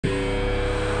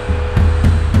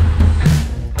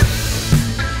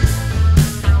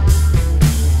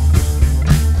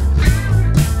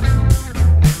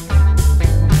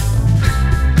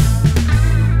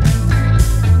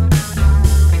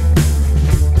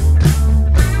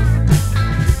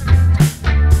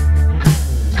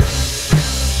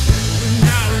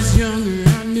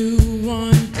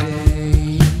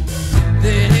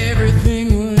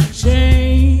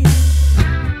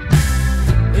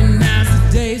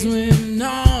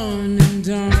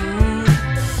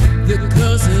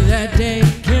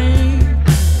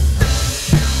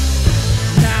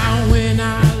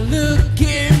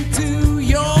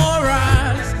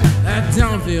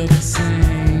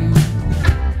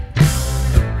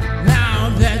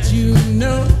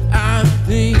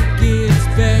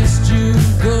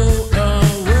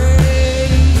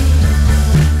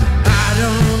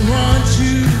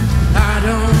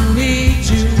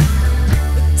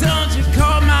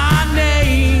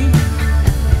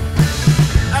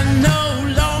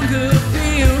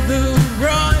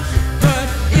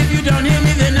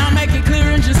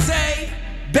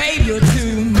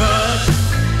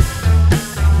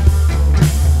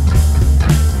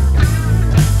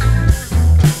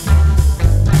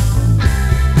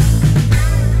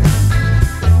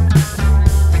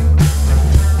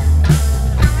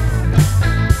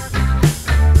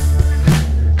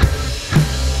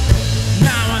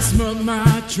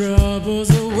my troubles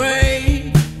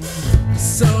away,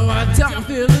 so I don't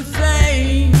feel a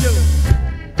thing.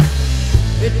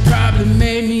 It probably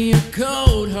made me a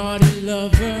cold-hearted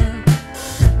lover,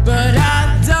 but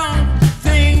I don't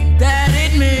think that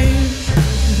it means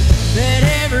that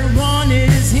everyone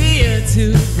is here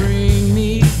to bring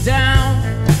me down.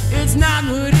 It's not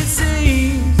what it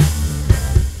seems.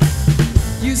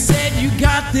 You said you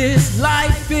got this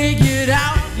life figured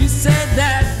out. You said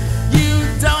that you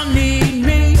don't need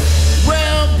me.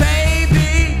 Well,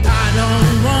 baby, I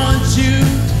don't want you.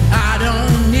 I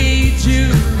don't need you.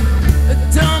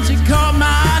 Don't you call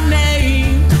my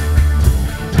name.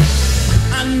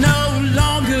 I no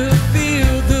longer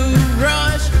feel the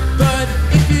rush, but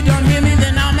if you don't hear me,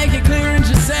 then I'll make it clear and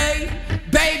just say,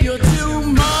 babe, you're too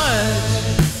much,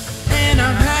 and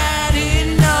I've had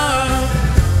enough.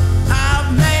 I've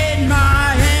made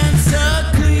my answer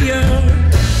clear.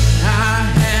 I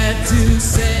had to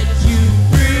set you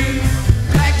free.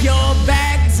 Pack your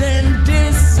bags and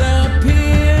disappear.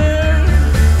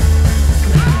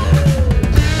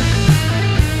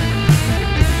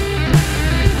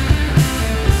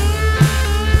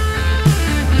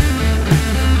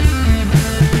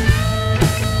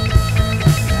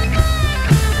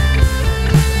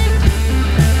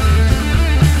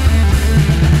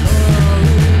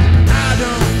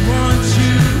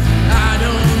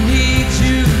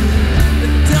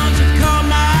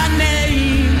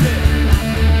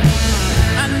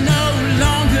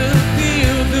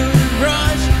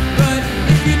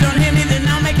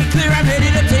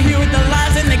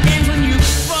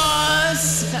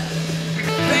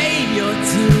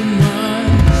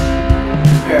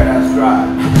 Paradise Drive,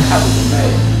 I was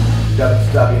made.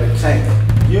 WW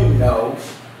Entertainment, you know.